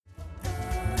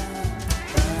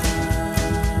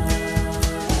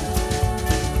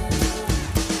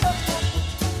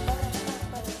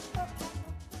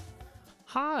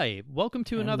Hi, welcome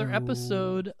to another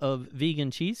episode of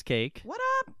Vegan Cheesecake. What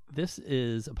up? This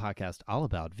is a podcast all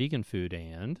about vegan food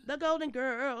and... The Golden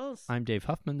Girls. I'm Dave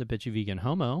Huffman, the bitchy vegan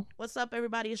homo. What's up,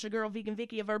 everybody? It's your girl, Vegan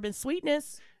Vicky of Urban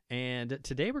Sweetness. And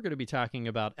today we're going to be talking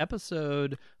about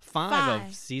episode 5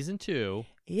 of season 2.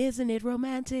 Isn't it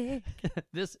romantic?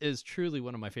 This is truly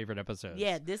one of my favorite episodes.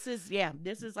 Yeah, this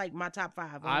is like my top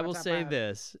 5. I will say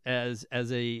this, as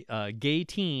a gay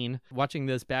teen watching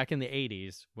this back in the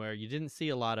 80s, where you didn't see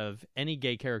a lot of any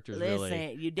gay characters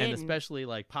really. You didn't. And especially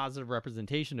like positive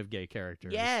representation of gay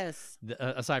characters. Yes.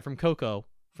 Aside from Coco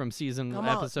from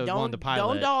episode 1, the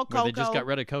pilot, don't dog where they just Coco. got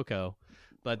rid of Coco.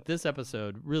 But this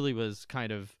episode really was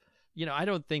kind of, I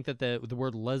don't think that the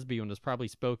word lesbian was probably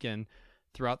spoken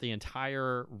throughout the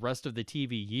entire rest of the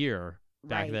TV year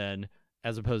back Right. then,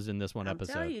 as opposed to in this one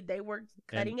episode. I'm telling you, they were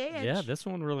cutting edge. Yeah, this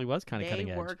one really was kind of cutting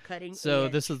edge. They were cutting So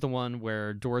edge. this is the one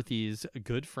where Dorothy's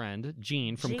good friend,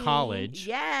 Jean, from Jean, college,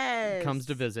 yes, comes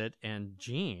to visit, and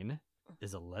Jean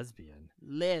is a lesbian.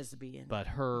 Lesbian. But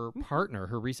her partner,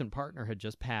 her recent partner, had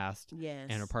just passed, yes.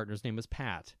 and her partner's name was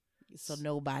Pat. So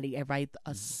nobody ever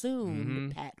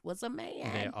assumed Mhm. Pat was a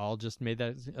man. They all just made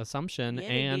that assumption, Yeah,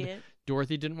 they and did.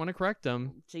 Dorothy didn't want to correct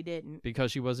them She didn't.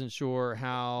 because she wasn't sure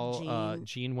how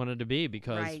Jean wanted to be,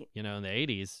 because, Right. in the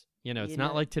 80s, it's You not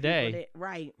know, like people today.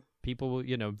 right. People,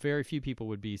 very few people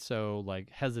would be so,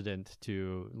 hesitant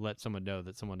to let someone know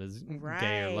that someone is gay or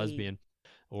Right. lesbian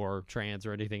or trans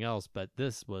or anything else. But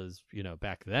this was,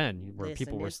 back then, where Listen,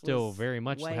 people were this still was very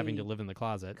much having to way live in the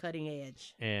closet. Cutting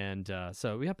edge. And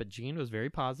but Jean was very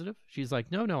positive. She's like,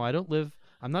 no, I don't live.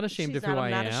 I'm not ashamed She's of who not, I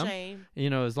I'm am. not ashamed.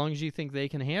 As long as you think they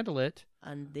can handle it.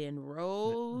 And then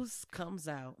Rose comes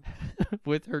out.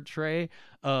 With her tray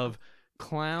of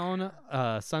clown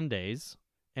sundaes.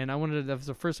 And that was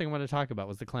the first thing I wanted to talk about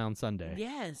was the clown sundae.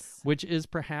 Yes. Which is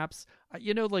perhaps,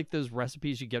 like those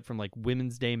recipes you get from like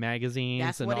Women's Day magazines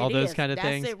That's and what all it those is. kind of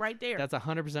things. That's it right there. That's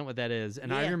 100% what that is.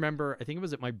 And I Yeah. remember, I think it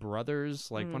was at my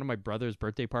brother's, one of my brother's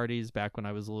birthday parties back when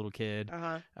I was a little kid.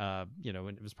 Uh-huh. And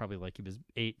it was probably like he was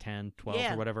 8, 10, 12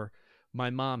 Yeah. or whatever.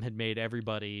 My mom had made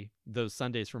everybody those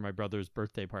sundaes for my brother's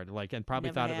birthday party, and probably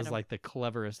Never thought it had was 'em. like the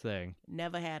cleverest thing.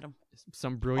 Never had them.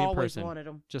 Some brilliant Always person wanted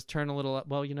them. just turn a little up.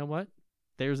 Well, you know what?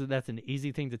 That's an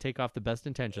easy thing to take off the best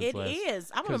intentions It list.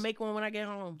 is. I'm going 'Cause to make one when I get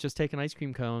home. Just take an ice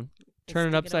cream cone, And turn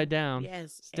it stick upside on- down, Yes. and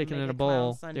stick it make in a clown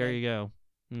bowl. sundae. There you go.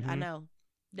 I Mhm. know.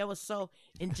 That was so.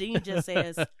 And Jean just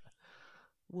says,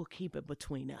 we'll keep it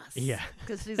between us. Yeah.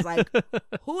 Because she's like,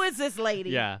 who is this lady?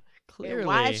 Yeah. And Clearly,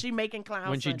 why is she making clown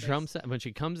when sundaes?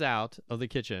 she comes out of the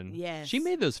kitchen, Yes. she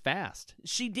made those fast.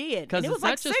 She did. Because And it was it's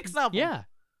like not just, 6 of them. Yeah.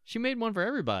 She made one for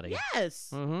everybody. Yes.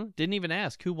 Didn't even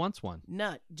ask who wants one.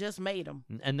 Nut. Just made them.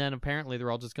 And then apparently they're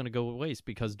all just going to go to waste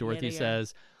because Dorothy they are.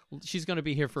 says she's going to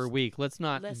be here for a week. Let's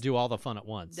not do all the fun at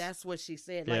once. That's what she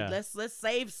said. Yeah. Like, let's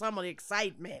save some of the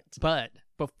excitement. But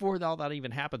before all that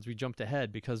even happens, we jumped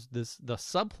ahead because the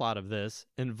subplot of this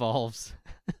involves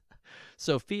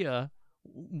Sophia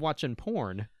watching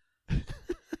porn.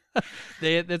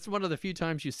 That's one of the few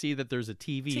times you see that there's a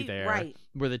TV there, right.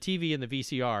 where the TV and the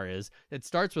VCR is. It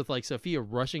starts with Sophia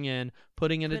rushing in,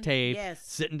 putting in a tape, yes.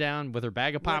 sitting down with her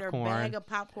bag of popcorn. With her bag of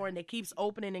popcorn that keeps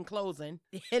opening and closing.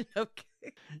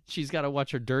 She's got to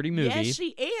watch her dirty movie. Yes, she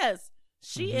is.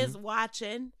 She is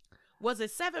watching. Was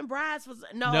it Seven Brides?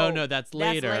 No, that's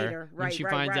later. Right, when she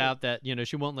finds out that,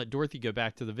 she won't let Dorothy go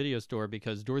back to the video store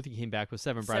because Dorothy came back with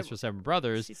Seven Brides for Seven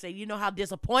Brothers. She said, you know how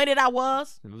disappointed I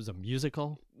was? It was a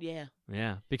musical. Yeah.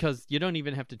 Yeah, because you don't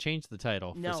even have to change the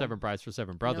title No. for Seven Brides for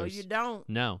Seven Brothers. No, you don't.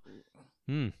 No.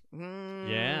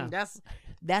 Yeah. That's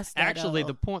that, Actually,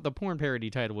 the porn parody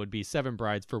title would be Seven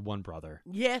Brides for One Brother.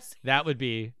 Yes. That would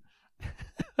be...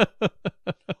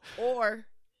 Or...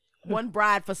 One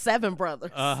Bride for Seven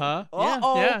Brothers. Uh-huh.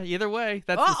 Uh-oh. Yeah, either way.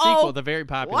 That's the Uh-oh. sequel, the very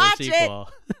popular Watch sequel.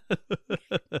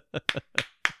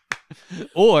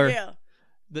 Or Yeah.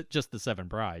 just the Seven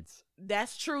Brides.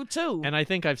 That's true, too. And I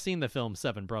think I've seen the film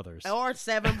Seven Brothers. Or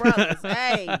Seven Brothers.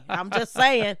 Hey, I'm just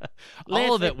saying.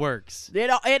 All of Listen, it works. It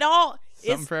all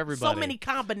Something is for everybody. so many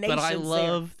combinations. But I there.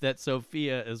 love that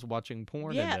Sophia is watching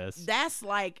porn in this. That's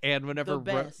like And whenever the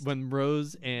best. when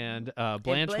Rose and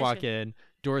Blanche walk in,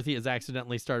 Dorothy has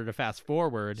accidentally started to fast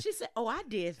forward. She said, "Oh, I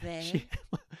did that."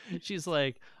 She's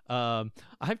like,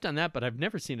 I've done that, but I've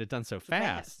never seen it done so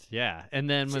fast. Yeah. And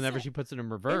then She whenever said, she puts it in It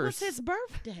reverse. was his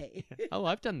birthday. Oh,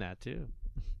 I've done that too.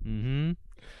 Mm-hmm.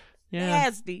 Yeah.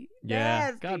 Nasty. Yeah.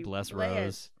 Nasty. God bless Blanche.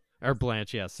 Rose. Or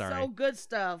Blanche, yeah, sorry. So good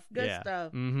stuff. Good Yeah.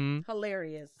 stuff. Mm-hmm.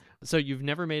 Hilarious. So you've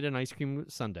never made an ice cream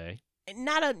sundae.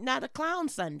 Not a clown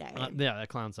sundae. Yeah, that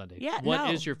clown sundae. Yeah, What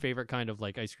no. is your favorite kind of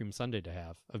like ice cream sundae to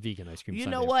have? A vegan ice cream You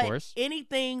sundae, know what? of course.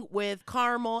 Anything with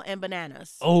caramel and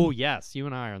bananas. Oh yes, you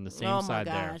and I are on the same oh side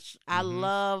my there. gosh, I Mhm.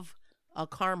 love a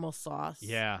caramel sauce.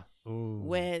 Yeah. Ooh.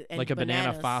 With and like a banana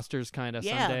bananas. Foster's kind of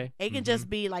Yeah, sundae. it can Mhm. just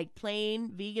be like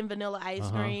plain vegan vanilla ice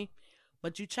Uh-huh. cream,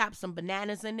 but you chop some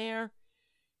bananas in there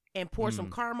and pour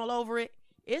some caramel over it.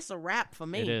 It's a wrap for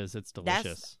me. It is. It's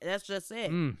delicious. That's just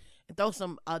it. Mm. And throw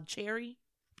some cherry.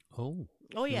 Oh.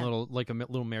 Oh yeah. A little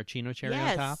little maraschino cherry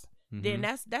yes. on top. Then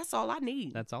Mhm. that's all I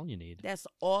need. That's all you need. That's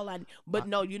all I. But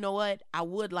no, you know what? I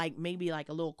would like maybe like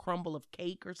a little crumble of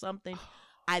cake or something.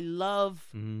 I love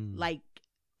Mm. like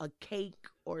a cake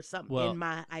or something Well, in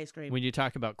my ice cream. When you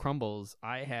talk about crumbles,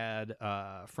 I had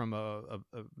from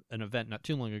an event not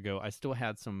too long ago. I still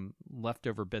had some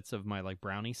leftover bits of my like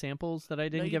brownie samples that I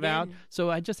didn't you give out. didn't. So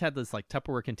I just had this like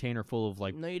Tupperware container full of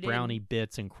like No, you didn't. brownie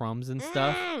bits and crumbs and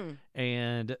stuff. Mm.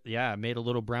 And yeah, I made a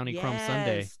little brownie crumb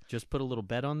sundae. Yes. Just put a little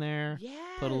bed on there.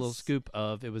 Yes. Put a little scoop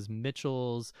of it was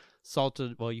Mitchell's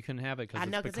salted. Well, you couldn't have it I because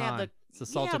know, it's 'cause they have pecan. the- It's a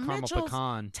salted yeah, caramel Mitchell's.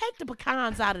 pecan. Take the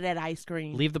pecans out of that ice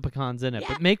cream. Leave the pecans in it, Yeah.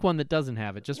 but make one that doesn't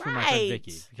have it, just for my friend Right.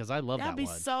 Vicky, because I love That'd that be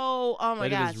one. so. Oh my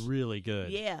but gosh. it was really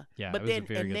good. Yeah. Yeah, But it was a then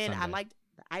very good I sundae. like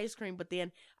the ice cream, but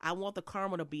then I want the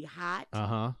caramel to be hot,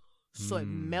 Uh-huh. so it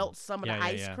melts some of the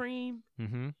ice yeah. cream,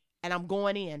 Mm-hmm. and I'm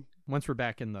going in. Once we're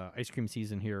back in the ice cream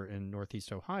season here in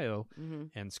Northeast Ohio, Mm-hmm.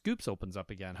 and Scoops opens up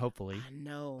again, hopefully. I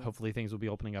know. Hopefully things will be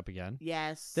opening up again.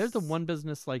 Yes. There's the one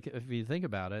business, like, if you think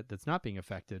about it, that's not being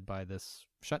affected by this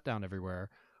shutdown everywhere.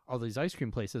 All these ice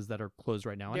cream places that are closed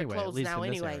right now They're anyway, closed at least now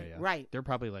in this anyway. area. Right. They're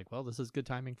probably like, well, this is good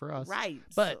timing for us. Right.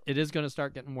 But So- it is going to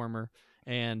start getting warmer.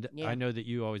 And Yeah. I know that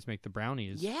you always make the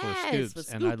brownies Yes, for Scoops.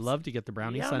 for And I Scoops. love to get the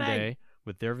brownie Yummy. sundae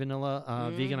with their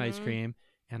vanilla vegan ice Mhm. cream.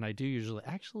 And I do usually,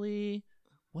 actually,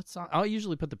 what sauce? I'll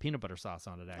usually put the peanut butter sauce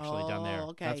on it, actually, down there. Oh,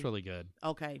 okay. That's really good.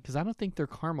 okay. Because I don't think their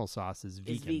caramel sauce is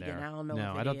vegan, It's vegan. there. I don't know.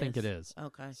 No, if I don't think it is.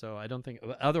 Okay. So I don't think,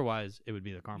 otherwise, it would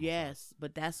be the caramel sauce. Yes,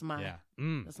 but that's my Yeah.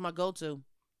 Mm. that's my go-to.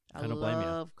 I don't blame ya.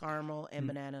 love caramel and Mm.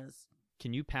 bananas.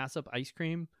 Can you pass up ice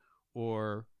cream?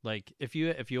 Or, like, if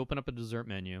you open up a dessert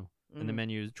menu, and the Mhm.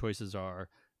 menu choices are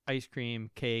ice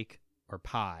cream, cake, or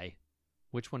pie,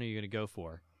 which one are you going to go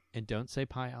for? And don't say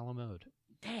pie a la mode.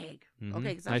 Dang. Mhm. Okay,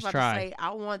 because I Nice was about try. to say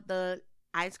I want the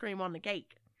ice cream on the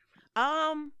cake.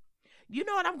 You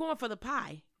know what? I'm going for the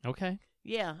pie. Okay.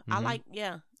 Yeah, I Mhm. like.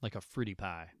 Like a fruity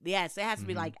pie. Yes, it has to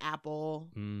be Mhm. like apple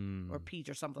Mm. or peach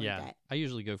or something yeah. like that. I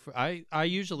usually go for, I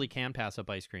usually can pass up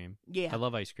ice cream. Yeah, I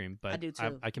love ice cream, but do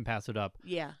too. I can pass it up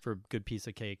yeah, for a good piece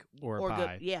of cake or a or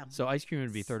pie. good. Yeah. So ice cream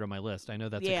would be third on my list. I know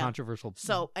that's a Yeah. controversial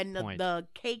So and point. the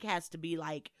cake has to be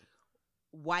like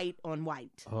white on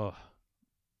white. Oh.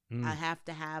 Mm. I have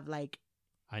to have like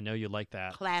I know you like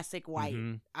that. classic white.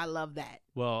 Mhm. I love that.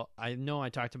 Well, I know I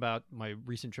talked about my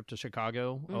recent trip to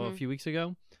Chicago a Mhm. few weeks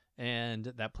ago, and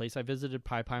that place I visited,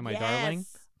 Pie Pie My Darling.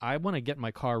 Yes. I want to get in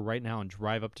my car right now and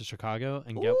drive up to Chicago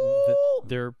and get Ooh.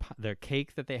 their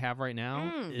cake that they have right now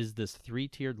Mm. is this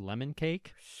 3-tiered lemon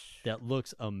cake that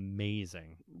looks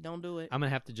amazing. Don't do it. I'm gonna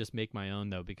have to just make my own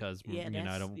though because Yeah, I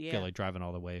that's- don't yeah. feel like driving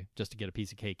all the way just to get a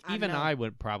piece of cake. I Even know. I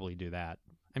would probably do that.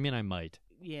 I mean, I might.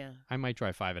 Yeah, I might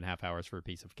drive 5.5 hours for a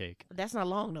piece of cake. that's not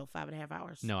long though. 5.5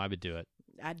 hours. No, I would do it.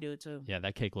 I'd do it too. Yeah,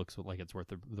 that cake looks like it's worth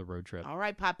the road trip. All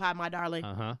right, pie pie, my darling.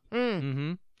 Uh-huh. Mm,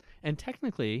 Mm-hmm. And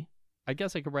technically, I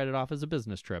guess I could write it off as a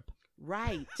business trip.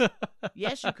 right.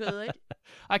 Yes, you could.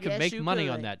 I could Yes, make you money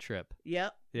on could. that trip.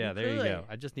 Yep. Yeah, there you could. go.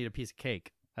 I just need a piece of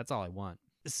cake. That's all I want.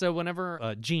 So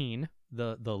whenever Jean,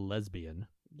 the lesbian,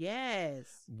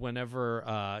 Yes. whenever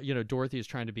Dorothy is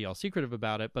trying to be all secretive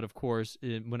about it, but of course,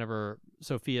 whenever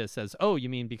Sophia says, "Oh, you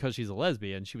mean because she's a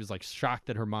lesbian?" she was like shocked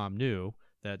that her mom knew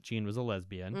that Jean was a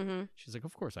lesbian. Mm-hmm. She's like,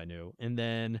 "Of course I knew." And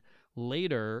then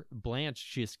later,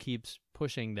 Blanche just keeps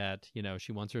pushing that,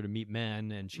 she wants her to meet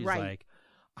men, and she's Right. like,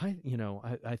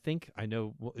 I think I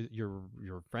know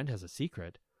your friend has a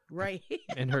secret. Right.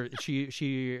 And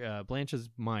Blanche's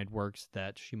mind works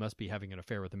that she must be having an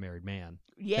affair with a married man.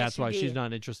 Yes, That's she why she's did.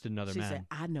 not interested in other She men. said,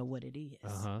 "I know what it is."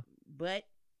 Uh-huh. But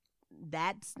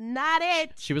that's not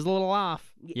it. She was a little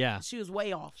off. Y- Yeah. She was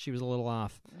way off. She was a little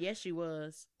off. Yes, she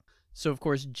was. So, of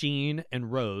course, Jean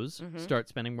and Rose Mhm. start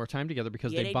spending more time together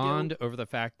because Yeah, they they bond do. over the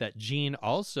fact that Jean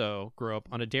also grew up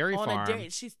on a dairy farm. On a dairy.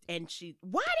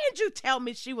 Why didn't you tell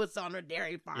me she was on a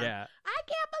dairy farm? Yeah. I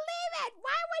can't believe it.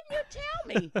 Why wouldn't you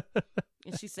tell me?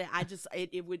 And she said,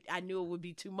 I knew it would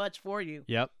be too much for you.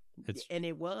 Yep. And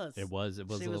it was. It was a She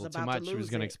was little too about to much. She was lose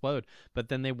going to it. explode. But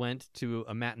then they went to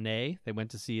a matinee. They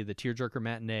went to see the Tearjerker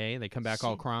matinee. They come back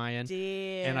all She crying.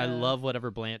 did. And I love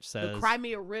whatever Blanche says. the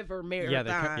Crimea River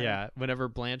marathon. Yeah. Whenever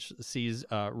Blanche sees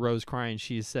Rose crying,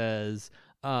 she says,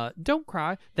 "Don't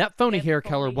cry. That phony That hair phony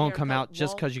color won't come haircut out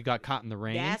just won't- because you got caught in the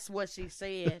rain." That's what she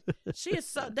said. She is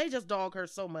so. They just dog her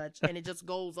so much, and it just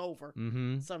goes over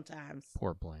Mm-hmm. sometimes.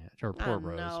 Poor Blanche or I poor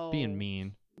Rose being know.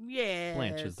 mean. Yeah,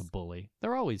 Blanche is the bully.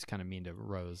 They're always kind of mean to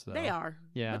Rose, though. They are.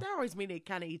 Yeah. but they always mean they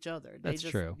kind of each other. They That's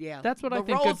just, true. Yeah, That's what I But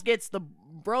think Rose of- gets the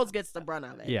brunt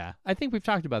of it. Yeah, I think we've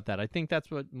talked about that. I think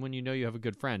that's what when you know you have a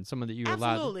good friend, someone that you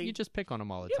allowed, Absolutely. you just pick on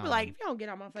them all the You time. be like, if you don't get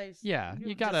out my face, Yeah,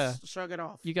 you just gotta- shrug it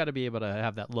off. you got to be able to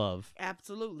have that love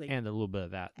Absolutely. and a little bit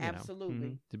of that. You know,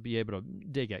 Absolutely. to be able to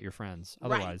dig at your friends.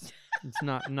 Right. Otherwise, it's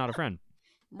not a friend.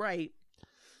 Right.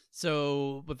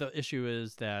 So, but the issue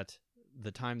is that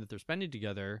the time that they're spending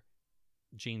together,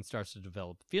 Jean starts to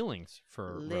develop feelings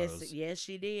for Rose. Yes,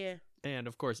 she did. And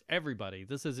of course, everybody,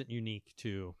 this isn't unique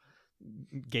to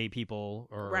gay people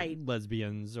or Right.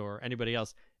 lesbians or anybody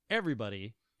else.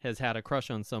 Everybody has had a crush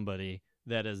on somebody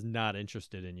that is not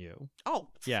interested in you. Oh,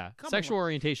 Yeah. come Sexual on.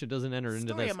 orientation doesn't enter into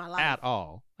Story this of my life. at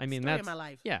all. I mean, Story that's of my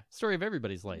life. yeah, story of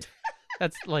everybody's life.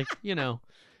 That's like,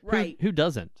 Right. who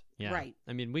doesn't? Yeah. Right.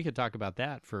 I mean, we could talk about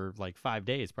that for like 5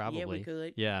 days probably. Yeah, we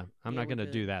could. Yeah, I'm Yeah, not we going to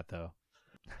could. do that though.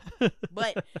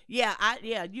 But you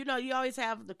always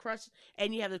have the crush,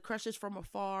 and you have the crushes from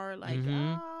afar. Like,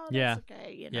 Mhm. oh, Yeah. that's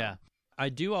okay. Yeah. I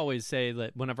do always say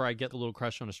that whenever I get a little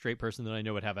crush on a straight person that I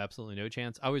know would have absolutely no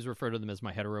chance, I always refer to them as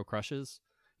my hetero crushes.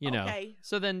 Okay.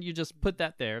 So then you just put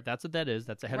that there. That's what that is.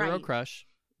 That's a hetero Right. crush.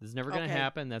 This is never going to Okay.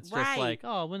 happen. That's just Right. like,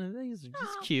 oh, one of these are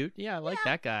just Oh, cute. Yeah, I like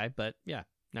yeah. that guy. But yeah,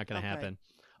 not going to Okay. happen.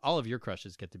 All of your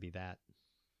crushes get to be that.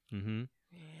 Mm-hmm.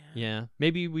 Yeah. Yeah.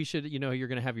 Maybe we should, you're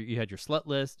going to have you had your slut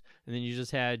list, and then you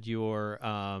just had your,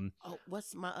 Oh,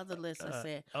 what's my other list? I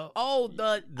said. oh,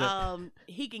 Oh,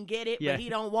 he can get it, Yeah. but he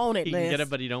don't want it. you list. can get it,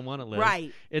 but you don't want it list.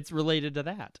 Right. It's related to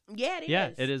that. Yeah, it is.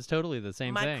 Yeah, it is totally the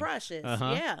same My thing. crushes.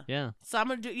 Uh-huh. Yeah. Yeah. So I'm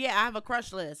gonna do. Yeah, I have a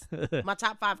crush list. My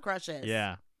top 5 crushes.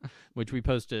 Yeah, which we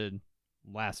posted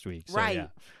last week. So, Right.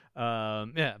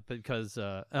 Yeah, because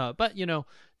but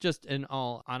just in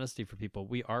all honesty for people,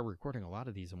 we are recording a lot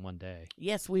of these in one day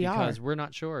Yes, we because are. we're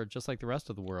not sure, just like the rest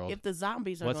of the world, If the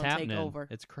zombies are what's gonna happening. take over,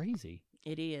 It's crazy.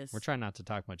 it is. We're trying not to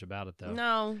talk much about it though.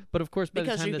 No, But of course, by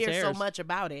because the time you this hear airs, so much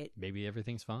about it. maybe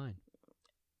everything's fine.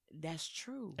 That's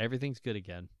true. Everything's good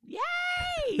again. Yay!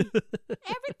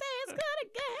 Everything's good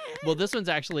again. Well, this one's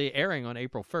actually airing on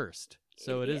April 1st,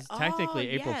 so it is Oh, technically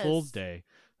April Fool's yes. Day.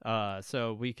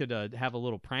 So we could have a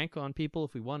little prank on people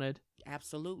if we wanted.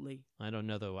 Absolutely. I don't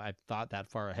know though. I've thought that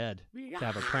far ahead to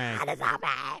have a prank.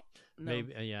 No.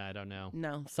 Maybe, yeah, I don't know.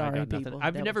 No, I sorry, got nothing. people.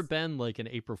 I've That never was- been like an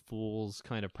April Fool's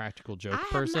kind of practical joke I have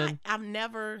person. not- I've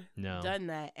never No, done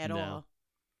that at No. all.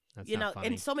 that's You know, not funny.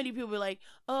 and so many people be like,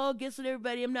 "Oh, guess what,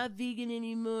 everybody? I'm not vegan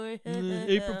anymore."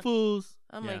 April Fool's.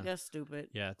 I'm yeah. like, that's stupid.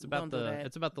 Yeah, it's about Don't do the that.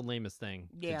 it's about the lamest thing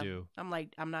Yeah. to do. I'm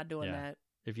like, I'm not doing Yeah. that.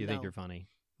 If you think No. you're funny,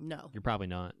 No, you're probably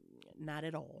not. not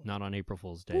at all. Not on April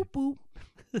Fool's Day. Boop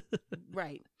boop.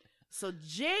 Right. So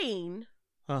Jane,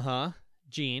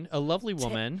 Jean, a lovely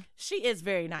woman, she is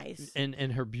very nice.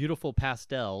 in her beautiful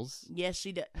pastels. Yes,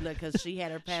 she did. Look, because she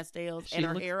had her pastels She and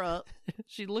her looks- hair up.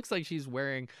 She looks like she's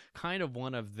wearing kind of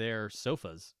one of their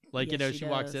sofas. Like, Yes, she she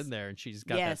walks does. in there and she's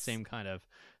got that Yes. same kind of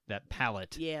that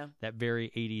palette. Yeah. That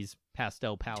very 80s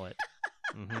pastel palette.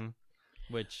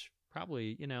 Which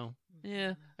probably,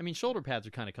 I mean, shoulder pads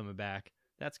are kind of coming back.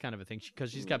 That's kind of a thing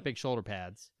because she's got big shoulder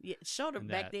pads. Yeah. And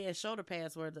Back that- then, shoulder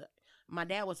pads were my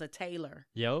dad was a tailor.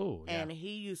 Yo, yeah. And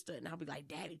he used to, and I'll be like,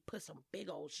 "Daddy, put some big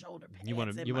old shoulder pads." You want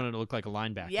in to my-" look like a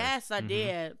linebacker. Yes, I Mhm.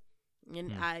 did,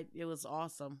 and Hmm. it was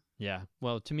awesome. Yeah.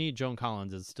 Well, to me, Joan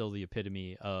Collins is still the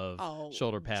epitome of Oh,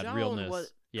 shoulder pad Joan realness.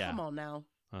 was- Yeah. Come on now,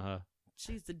 Uh-huh.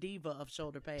 she's the diva of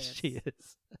shoulder pads. She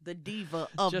is. The diva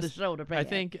of the Just- shoulder pads. I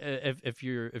think if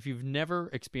you've never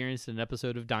experienced an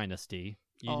episode of Dynasty,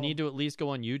 you Oh. need to at least go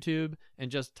on YouTube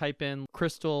and just type in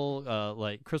Crystal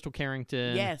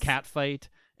Carrington Yes. cat fight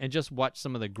and just watch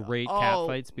some of the great Oh, cat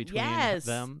fights between yes.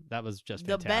 them. That was just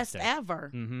the best fantastic.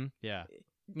 ever. Mm-hmm. Yeah.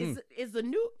 Is the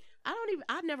new?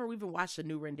 I've never even watched the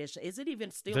new rendition. Is it even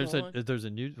still There's on? a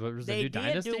new They did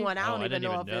Dynasty. do one. I Oh, don't even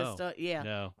didn't know if it's still. Yeah,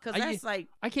 No, because that's like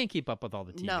I can't keep up with all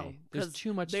the TV. no. There's 'Cause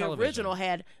too much the television. original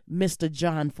had Mr.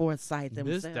 John Forsythe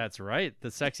himself. That's right. The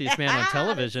sexiest man on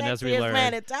television, The as we sexiest learned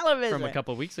man in television. from a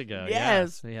couple weeks ago.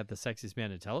 Yes. Yeah. He had the sexiest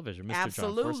man in television, Mr.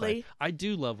 Absolutely. John Forsythe. I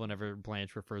do love whenever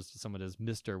Blanche refers to someone as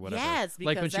Mr. whatever. Yes,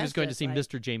 like when because she was that's going to just see like-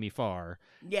 Mr. Jamie Farr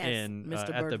Yes, in, Mr.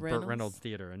 at the Burt Burt Reynolds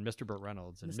Theater and Mr. Burt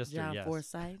Reynolds and Mr. Mr. John Yes.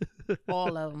 Forsythe.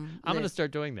 All of them. I'm gonna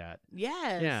start doing that.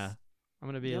 Yes. Yeah. I'm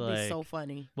gonna be That'd like, be so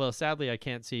funny. well, sadly, I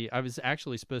can't see. I was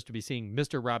actually supposed to be seeing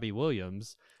Mr. Robbie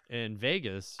Williams in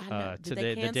Vegas I know. Did today, they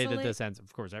the day cancel that it? this ends.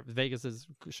 Of course, Vegas is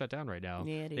shut down right now.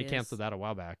 Yeah, it They is. canceled that a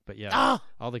while back, but yeah, Oh,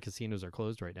 all the casinos are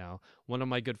closed right now. One of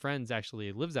my good friends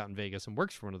actually lives out in Vegas and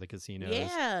works for one of the casinos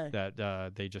yeah.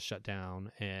 that they just shut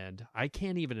down, and I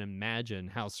can't even imagine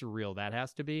how surreal that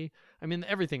has to be. I mean,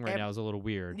 everything right now is a little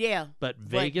weird, Yeah. but But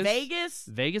Vegas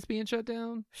Vegas? being shut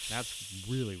down, that's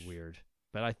really weird.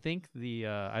 But I think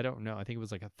I don't know. I think it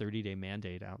was like a 30-day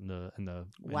mandate out in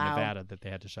Wow. Nevada that they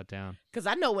had to shut down. Because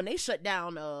I know when they shut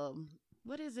down,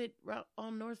 what is it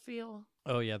on Northfield?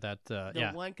 Oh yeah, that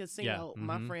The one casino. Yeah.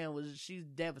 My Mhm. friend she's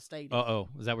devastated. Oh,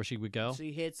 is that where she would go?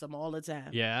 She hits them all the time.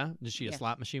 Yeah. Is she a Yeah.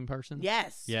 slot machine person?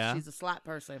 Yes. Yeah? She's a slot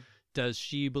person. Does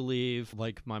she believe,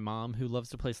 like my mom who loves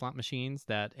to play slot machines,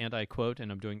 that, and I quote,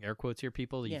 and I'm doing air quotes here,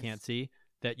 people that Yes. you can't see,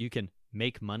 that you can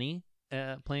make money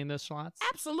playing those slots?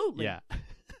 Absolutely. Yeah.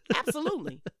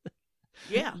 Absolutely.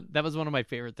 Yeah. That was one of my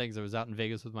favorite things. I was out in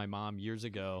Vegas with my mom years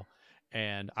ago,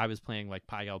 and I was playing like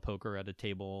Pai-Gow poker at a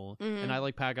table. Mhm. And I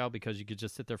like Pai-Gow because you could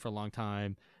just sit there for a long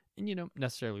time. And you don't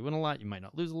necessarily win a lot. You might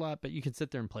not lose a lot, but you can sit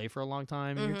there and play for a long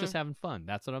time. And You're just having fun.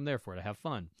 That's what I'm there for, to have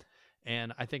fun.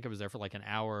 And I think I was there for like an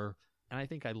hour. And I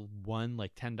think I won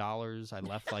like $10. I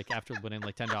left like after winning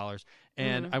like $10.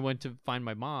 And I went to find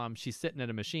my mom. She's sitting at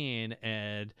a machine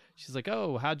and she's like,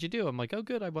 "Oh, how'd you do?" I'm like, "Oh,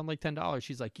 good. I won like $10."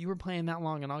 She's like, "You were playing that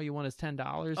long and all you won is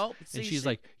 $10?" Oh, see, And she's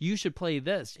like, "You should play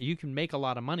this. You can make a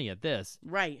lot of money at this."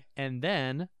 right. And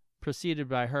then proceeded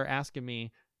by her asking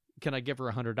me, "Can I give her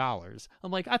 $100?"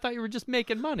 I'm like, "I thought you were just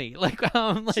making money."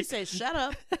 She said, "Shut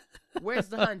up. Where's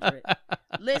the 100?"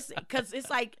 Listen, because it's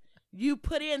like you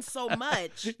put in so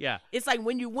much. Yeah. It's like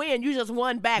when you win, you just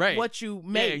won back Right. what you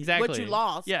made, Yeah, exactly. what you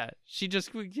lost. Yeah. She just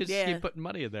Yeah. keep putting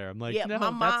money in there. I'm like, Yeah, "No, my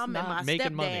that's mom not and my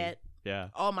making money." stepdad. Yeah.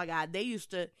 Oh my God,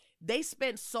 they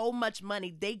spent so much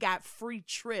money. They got free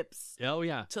trips Oh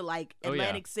yeah. to like Oh, yeah.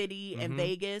 Atlantic City and Mhm.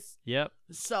 Vegas. Yep.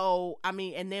 So I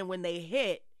mean, and then when they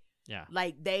hit, Yeah.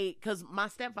 like because my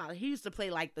stepfather, he used to play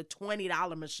like the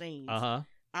 $20 machines. Uh-huh.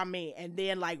 I mean, and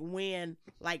then like win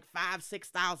like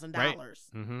 $5,000-$6,000,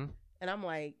 Mm-hmm. and I'm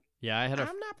like, Yeah, I had a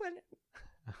I'm not putting.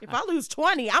 If I lose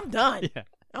 20, I'm done. yeah.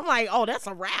 I'm like, oh, that's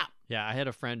a wrap. Yeah, I had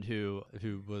a friend who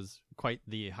was quite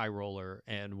the high roller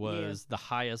and was the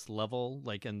highest level,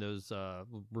 like in those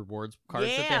rewards cards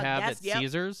that they Yeah, have at that's- yep.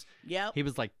 Caesars. Yep, He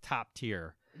was like top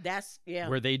tier, that's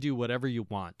where they do whatever you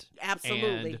want.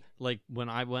 absolutely. And like when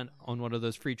I went on one of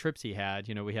those free trips he had,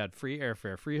 we had free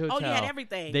airfare, free hotel. Oh, you had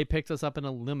everything. They picked us up in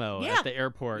a limo Yeah. at the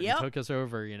airport Yep. and took us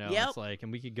over, Yep. It's like,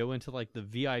 and we could go into like the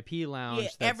VIP lounge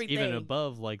that's everything. even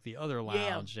above like the other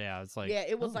lounge. Yeah, it's like, yeah,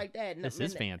 it was oh, like that. And- this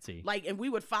is and- fancy. Like, and we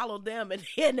would follow them, and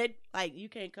then it like, you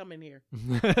can't come in here.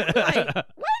 Like, Not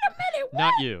wait a minute,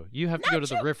 what? you. You have to go Not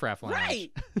to the you. Riff Raff lounge.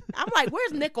 Right. I'm like,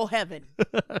 where's Nickel Heaven?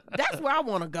 That's where I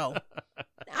want to go.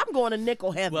 I'm going to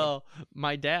Nickel Heaven. Well,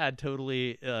 my dad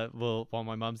totally while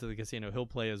my mom's at the casino, he'll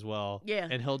play as well. Yeah.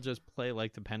 And he'll just play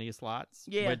like the penny slots.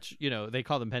 Yeah. Which, they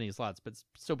call them penny slots, but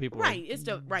still people are Right, it's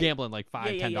still- right. gambling like $5,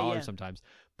 Yeah, yeah, $10 yeah, yeah. sometimes.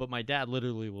 But my dad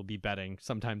literally will be betting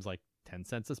sometimes like 10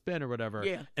 cents a spin or whatever.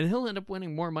 Yeah. And he'll end up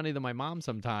winning more money than my mom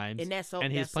sometimes. and that's so.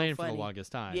 and he's that's so playing for the funny.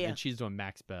 longest time. Yeah. And she's doing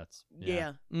max bets.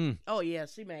 Yeah. Mm, Oh yeah,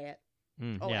 she mad.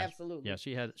 Oh, yeah. absolutely. Yeah,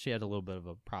 she had a little bit of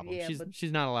a problem. Yeah, she's but-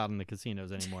 she's not allowed in the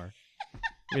casinos anymore.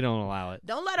 We don't allow it.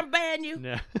 Don't let them ban you.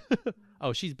 No.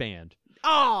 Oh, she's banned.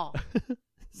 Oh,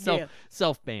 yeah.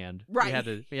 Self banned. Right.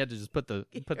 We had to just put the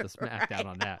smack down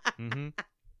on that. Mm-hmm.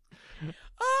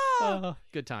 oh.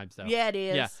 Good times though. Yeah, it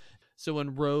is. Yeah. So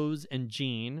when Rose and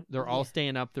Jean, they're all Yeah.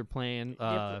 staying up, they're playing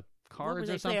What were cards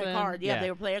they or something. playing cards? Yeah, they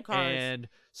were playing cards. And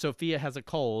Sophia has a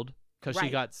cold because she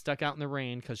Right. got stuck out in the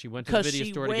rain because she went to the 'Cause video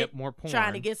she store to went get more porn.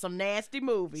 Trying to get some nasty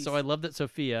movies. So I love that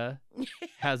Sophia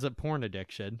has a porn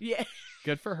addiction. yeah,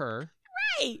 Good for her.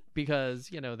 right. Because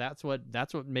that's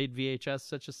what made VHS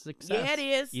such a success. Yeah, it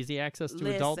is. Easy access to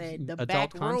Listen, the adult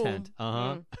back content.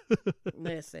 room.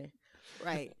 Listen,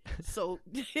 right. So,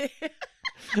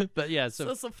 But yeah, so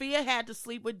so, Sophia had to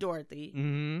sleep with Dorothy,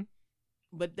 mhm.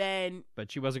 but then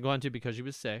But she wasn't going to because she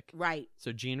was sick. right,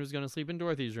 So Jean was going to sleep in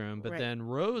Dorothy's room, but Right. then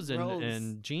Rose and, Rose.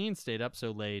 and Jean stayed up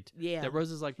so late yeah. that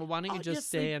Rose is like, "Well, why don't you Oh, just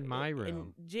stay sleep- in my and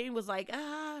room?" Jean was like,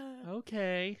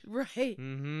 Okay. right,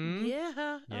 Mm-hmm.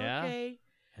 yeah, Yeah. okay,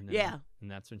 And then, Yeah. And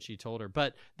that's when she told her.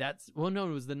 But it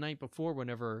was the night before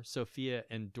whenever Sophia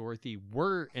and Dorothy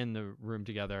were in the room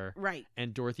together, right,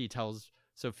 and Dorothy tells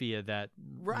Sophia that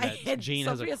right. that And Jean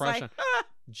has a Sophia's crush like, on.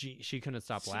 She couldn't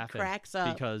stop She laughing cracks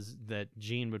up. because that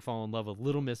Jean would fall in love with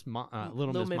Little Miss Miss Miss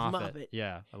Moffat. Moffat.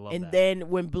 Yeah, I love and that. then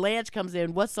when Blanche comes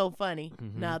in, what's so funny?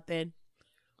 Mhm. Nothing.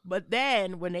 But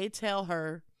then when they tell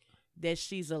her that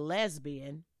she's a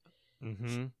lesbian,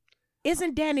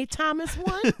 isn't Danny Thomas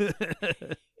one?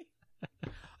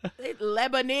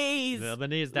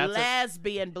 Lebanese. That's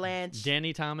lesbian Blanche.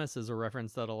 Danny Thomas is a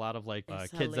reference that a lot of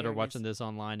kids that are watching this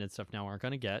online and stuff now aren't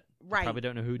going to get. Right. Probably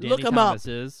don't know who Danny Thomas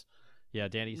is. Yeah,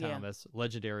 Danny Thomas,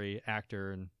 legendary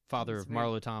actor and father of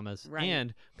Marlo Thomas,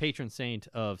 and patron saint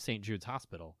of St. Jude's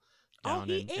Hospital down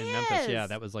in Memphis. Yeah,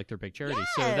 that was like their big charity.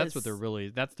 So that's what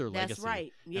that's their legacy. That's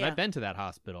right. Yeah. And I've been to that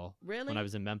hospital when I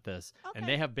was in Memphis, and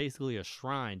they have basically a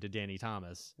shrine to Danny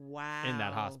Thomas in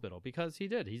that hospital because he's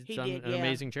done an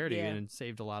amazing charity and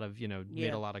saved a lot of,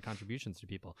 made a lot of contributions to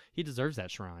people. He deserves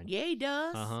that shrine. Yeah, he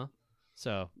does.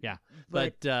 So, yeah.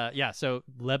 But so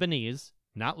Lebanese,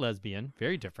 not lesbian,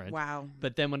 very different. Wow.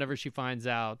 But then whenever she finds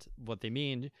out what they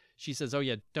mean, she says, oh,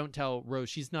 yeah, don't tell Rose.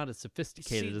 She's not as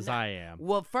sophisticated as I am.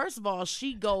 Well, first of all,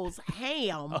 she goes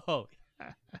ham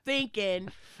thinking,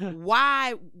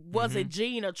 why wasn't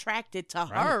Jean attracted to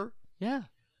her? Yeah.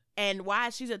 And why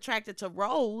she's attracted to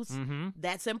Rose,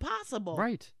 that's impossible.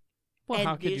 Right. Well, and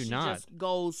how could you not? She just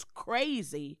goes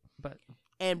crazy. But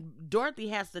and Dorothy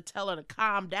has to tell her to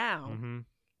calm down.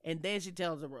 And then she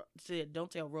tells her, don't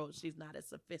tell Rose she's not as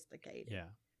sophisticated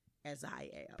as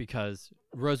I am. Because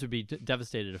Rose would be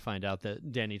devastated to find out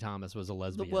that Danny Thomas was a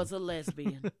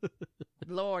lesbian.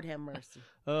 Lord have mercy.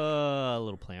 A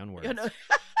little play on words.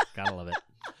 Gotta love it.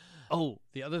 Oh,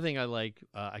 the other thing I like,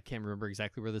 I can't remember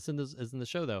exactly where this is in the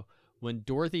show, though. When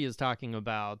Dorothy is talking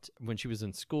about when she was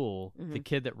in school, the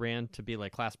kid that ran to be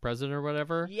like class president or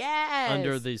whatever. Yes.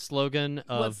 Under the slogan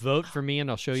of vote for me and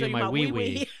I'll show you my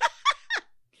wee-wee.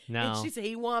 No. And she said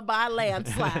he won by a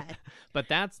landslide. But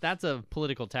that's a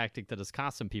political tactic that has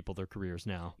cost some people their careers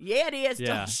now. Yeah, it is.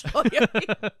 Yeah. Don't show you.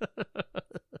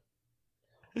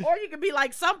 Or you can be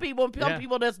like some people and some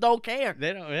people just don't care.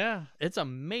 They don't. Yeah, it's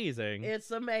amazing.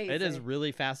 It's amazing. It is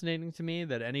really fascinating to me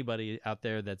that anybody out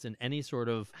there that's in any sort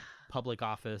of public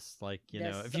office,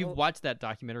 if you watch that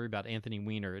documentary about Anthony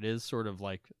Weiner, it is sort of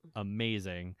like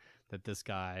amazing that this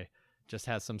guy just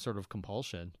has some sort of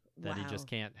compulsion that he just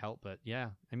can't help. But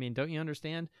I mean, don't you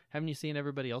understand? Haven't you seen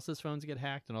everybody else's phones get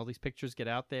hacked and all these pictures get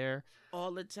out there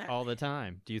all the time? All the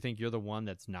time. Do you think you're the one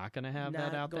that's not going to have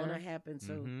that out there? Not going to happen.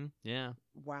 So yeah.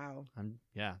 Wow.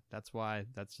 That's why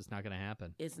that's just not going to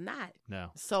happen. It's not.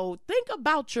 No. So think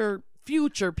about your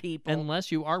future people. Unless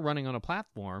you are running on a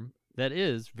platform that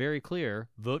is very clear,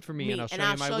 vote for me and I'll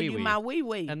show you my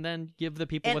wee-wee. And then give the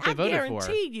people what they voted for. And I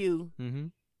guarantee you,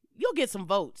 you'll get some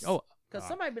votes. Oh, because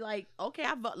somebody be like, okay,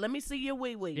 let me see your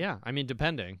wee-wee. Yeah, I mean,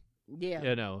 depending.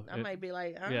 Yeah. I might be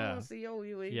like, I don't want to see your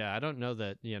wee-wee. Yeah, I don't know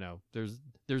that,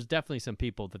 there's definitely some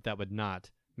people that would not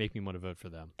make me want to vote for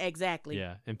them. Exactly.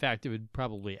 Yeah. In fact, it would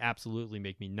probably absolutely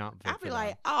make me not vote for them. I'd be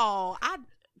like, oh,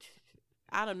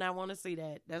 I do not want to see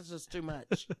that. That's just too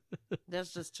much.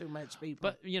 That's just too much,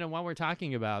 people. But, while we're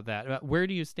talking about that, where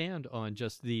do you stand on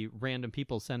just the random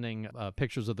people sending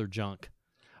pictures of their junk?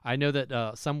 I know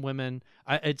that some women,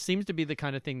 it seems to be the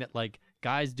kind of thing that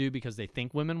guys do because they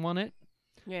think women want it.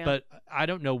 Yeah. But I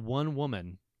don't know one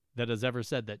woman that has ever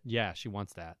said that, she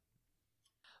wants that.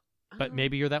 But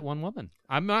maybe you're that one woman.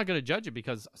 I'm not going to judge it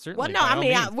because certainly. Well,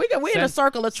 no, we're in a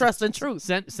circle of trust and truth.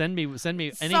 Send me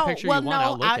any picture you want.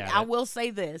 I'll look at it. I will say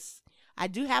this. I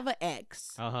do have an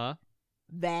ex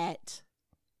that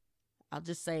I'll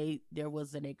just say there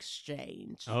was an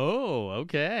exchange. Oh,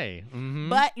 okay.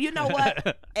 But you know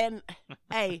what? And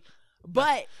hey,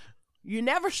 but you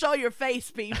never show your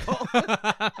face, people.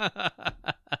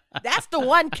 That's the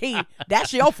one key.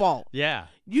 That's your fault. Yeah.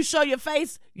 You show your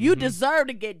face, you deserve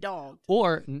to get dogged.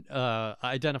 Or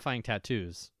identifying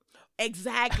tattoos.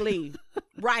 Exactly.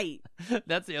 Right.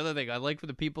 That's the other thing. I like for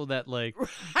the people that right,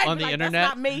 on the internet.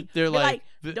 That's not me. They're like,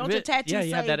 don't your tattoo say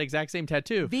you have that exact same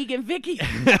tattoo. Vegan Vicky.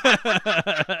 I'm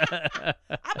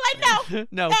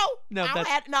like, no.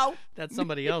 That's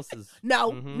somebody else's.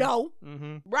 No.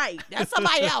 Right. That's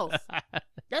somebody else.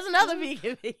 There's another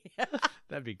Vegan Vicky.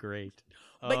 That'd be great.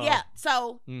 But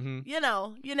so you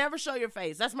never show your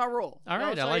face. That's my rule. All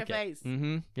right, don't I like your it.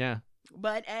 Face. Yeah.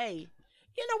 But hey,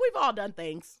 we've all done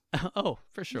things. Oh,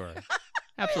 for sure.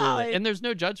 Absolutely. And there's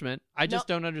no judgment. I just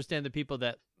don't understand the people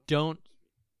that don't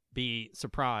be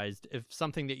surprised if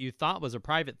something that you thought was a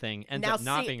private thing ends up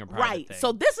not being a private thing.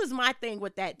 So this is my thing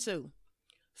with that too.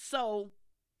 So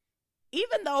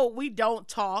even though we don't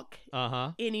talk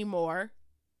anymore,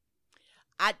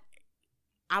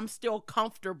 I'm still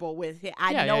comfortable with it.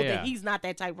 I know that he's not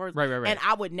that type of person. Right. And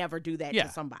I would never do that to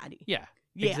somebody. Yeah.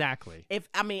 Yeah. Exactly.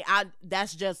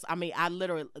 I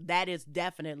literally, that is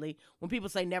definitely, when people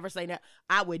say never say that,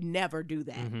 I would never do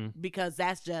that because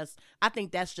I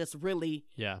think that's just really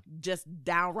just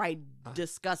downright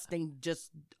disgusting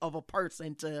just of a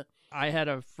person to. I had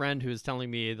a friend who was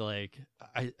telling me, like,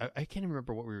 I can't even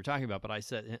remember what we were talking about, but I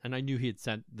said, and I knew he had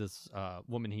sent this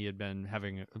woman he had been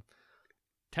having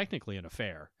technically an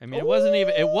affair. I mean, it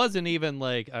wasn't even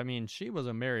like, I mean, she was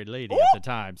a married lady at the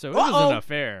time, so it was an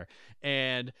affair.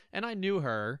 And I knew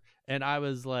her, and I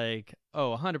was like,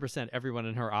 oh, 100% everyone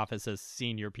in her office has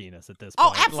seen your penis at this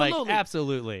point. Oh, absolutely. Like,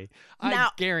 absolutely. Now, I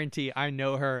guarantee I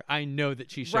know her. I know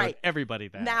that she showed everybody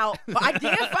that. Now, I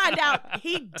did find out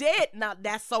he did. Now,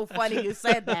 that's so funny you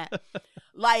said that.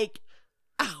 Like,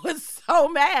 I was so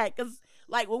mad because,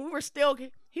 like, when we were still,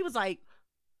 he was like,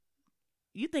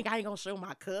 you think I ain't gonna show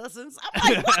my cousins?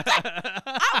 I'm like, what?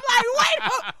 I'm like,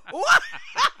 what?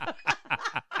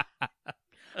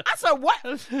 I said, what?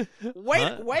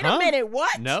 Wait a minute,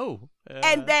 what? No.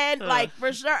 And then, like,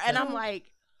 for sure. And I'm like,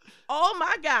 oh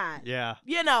my God. Yeah.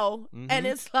 You know, and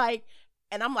it's like,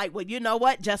 and I'm like, well, you know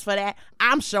what? Just for that,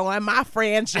 I'm showing my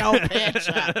friends your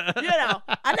picture. You know,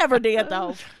 I never did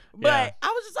though. But I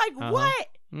was just like, what?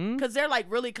 Because they're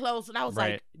like really close. And I was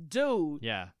like, dude,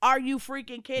 are you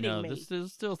freaking kidding me?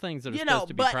 There's still things that are supposed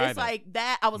to be private. But it's like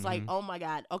that. I was like, oh my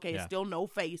God. Okay, it's still no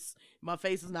face. My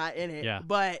face is not in it. Yeah.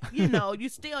 But, you know,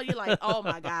 you're like, oh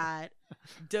my God,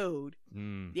 dude.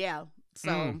 Yeah.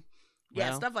 So,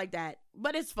 stuff like that.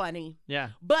 But it's funny. Yeah.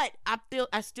 But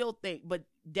I still think, but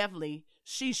definitely,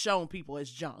 she's shown people as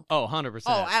junk. Oh, 100%.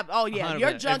 Oh yeah. 100%.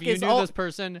 Your junk is. If you knew this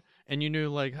person and you knew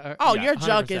like. Your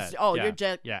junk is. Your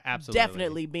junk. Yeah, absolutely.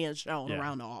 Definitely being shown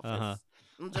around the office.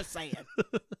 I'm just saying.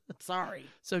 Sorry.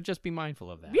 So just be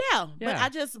mindful of that. Yeah.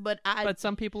 But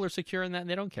some people are secure in that and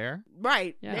they don't care.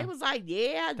 Right. Yeah. They was like,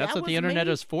 that's what the internet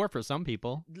is for some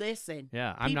people. Listen.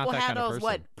 Yeah, I'm not that kind of person. People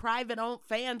have those private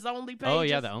fans only pages. Oh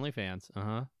yeah, the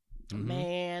OnlyFans.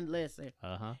 Man, listen.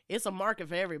 It's a market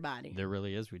for everybody. There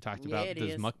really is. We talked about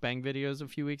those mukbang videos a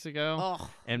few weeks ago. Oh.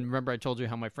 And remember I told you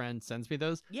how my friend sends me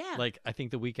those? Yeah. Like, I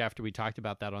think the week after we talked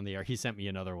about that on the air, he sent me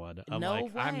another one. I'm no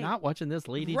like, way. I'm not watching this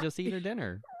lady just eat her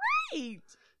dinner. Right.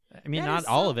 I mean, not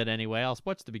all of it anyway. I'll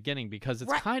watch the beginning because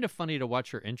it's kind of funny to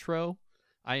watch her intro.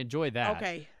 I enjoy that.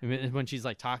 Okay. When she's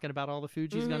like talking about all the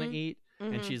food she's going to eat.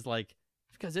 And she's like,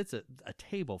 because it's a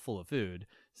table full of food.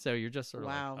 So you're just sort of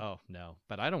like, oh, no.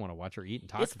 But I don't want to watch her eat and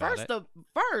talk about it.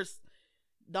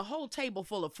 The whole table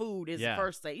full of food is the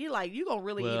first thing. You're like, you going to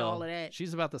really eat all of that?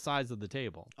 She's about the size of the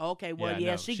table. Okay,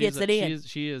 well, she gets it in.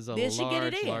 She is a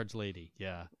large lady.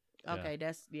 Yeah. Okay,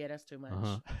 that's too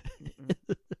much.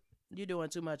 You're doing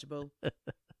too much, boo.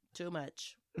 Too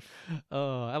much.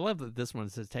 Oh, I love that this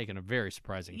one's taken a very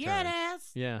surprising turn. Yeah, it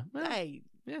has. Yeah. Well, hey.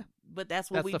 Yeah. But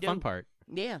that's what we do. That's the fun part.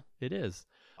 Yeah. It is.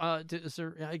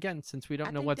 So again, since we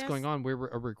don't know what's going on, we're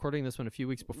recording this one a few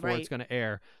weeks before it's going to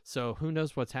air. So who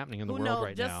knows what's happening in the world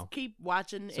right now? Just keep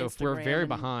watching So Instagram if we're very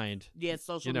behind,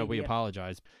 social media. we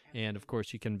apologize. And of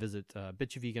course, you can visit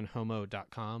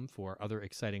bitchyveganhomo.com for other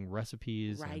exciting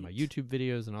recipes and my YouTube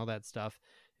videos and all that stuff.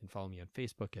 And follow me on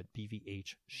Facebook at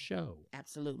BVH Show.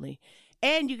 Absolutely.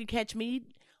 And you can catch me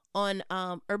on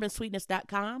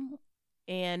urbansweetness.com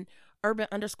and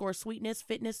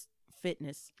urban_sweetness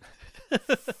fitness.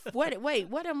 What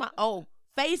am I? Oh,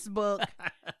 Facebook,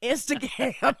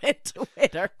 Instagram, and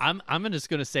Twitter. I'm just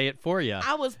gonna say it for you.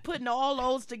 I was putting all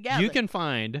those together. You can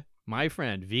find my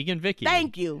friend Vegan Vicky.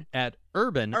 Thank you. At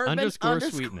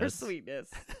urban_sweetness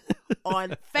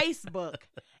on Facebook,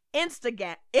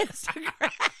 Instagram.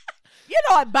 You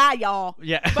know what? Bye, y'all.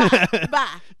 Yeah.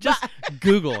 Bye. Just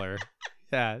Google her.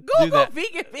 Yeah. Google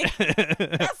Vegan Vicky.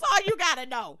 That's all you gotta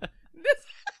know.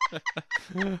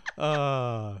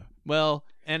 Well,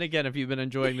 and again, if you've been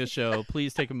enjoying this show,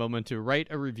 please take a moment to write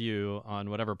a review on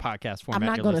whatever podcast format you're listening.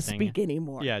 I'm not going to speak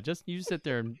anymore. Yeah, just you sit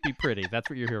there and be pretty. That's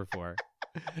what you're here for.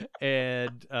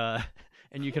 And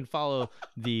you can follow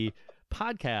the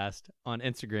podcast on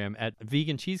Instagram at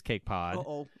Vegan Cheesecake Pod.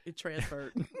 Uh-oh, it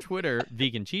transferred. Twitter,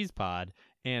 Vegan Cheese Pod,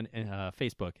 and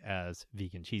Facebook as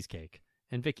Vegan Cheesecake.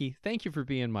 And Vicky, thank you for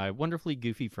being my wonderfully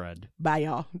goofy friend. Bye,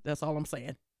 y'all. That's all I'm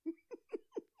saying.